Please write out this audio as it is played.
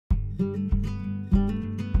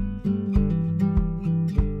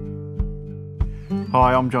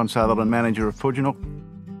Hi, I'm John Sutherland, manager of Pooginook.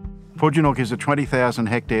 Pooginook is a 20,000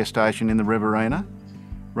 hectare station in the Riverina,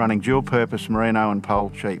 running dual-purpose Merino and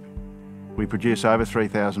Poll sheep. We produce over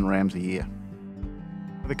 3,000 rams a year.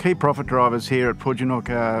 The key profit drivers here at Pooginook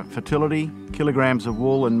are fertility, kilograms of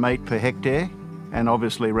wool and meat per hectare, and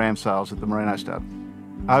obviously ram sales at the Merino Stud.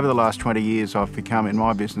 Over the last 20 years, I've become, in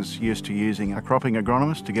my business, used to using a cropping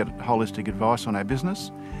agronomist to get holistic advice on our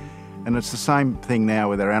business. And it's the same thing now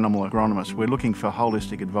with our animal agronomists. We're looking for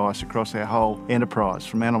holistic advice across our whole enterprise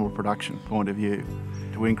from animal production point of view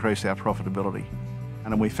to increase our profitability.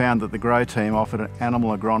 And we found that the Grow team offered an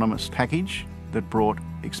animal agronomist package that brought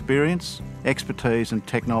experience, expertise and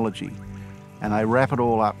technology. And they wrap it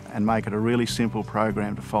all up and make it a really simple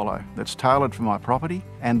program to follow that's tailored for my property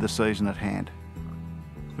and the season at hand.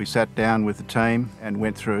 We sat down with the team and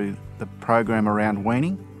went through the program around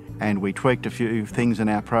weaning, and we tweaked a few things in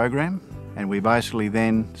our program, and we basically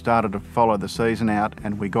then started to follow the season out,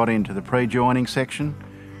 and we got into the pre-joining section,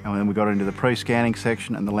 and then we got into the pre-scanning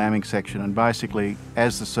section and the lambing section, and basically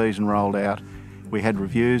as the season rolled out, we had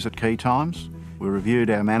reviews at key times. We reviewed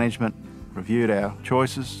our management, reviewed our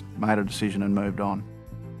choices, made a decision and moved on.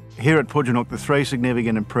 Here at Pooginook, the three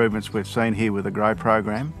significant improvements we've seen here with the Grow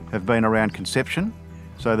program have been around conception.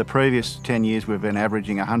 So the previous 10 years we've been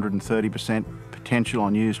averaging 130% potential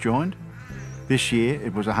on ewes joined. This year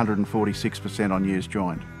it was 146% on ewes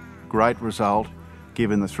joined. Great result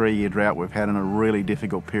given the 3-year drought we've had in a really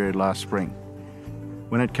difficult period last spring.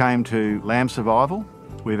 When it came to lamb survival,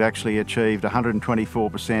 we've actually achieved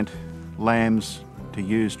 124% lambs to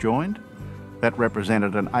ewes joined. That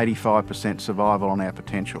represented an 85% survival on our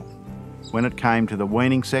potential. When it came to the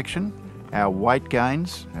weaning section, our weight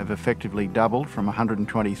gains have effectively doubled from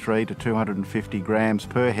 123 to 250 grams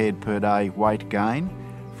per head per day weight gain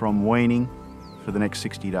from weaning for the next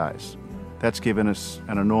 60 days. That's given us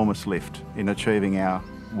an enormous lift in achieving our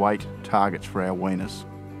weight targets for our weaners.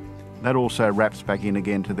 That also wraps back in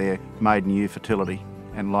again to their maiden ewe fertility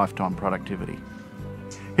and lifetime productivity.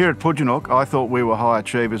 Here at Pooginook, I thought we were high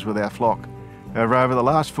achievers with our flock. However, over the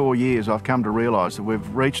last 4 years, I've come to realise that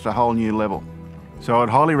we've reached a whole new level. So I'd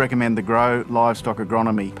highly recommend the Grow Livestock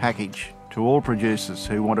Agronomy package to all producers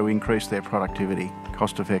who want to increase their productivity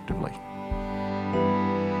cost effectively.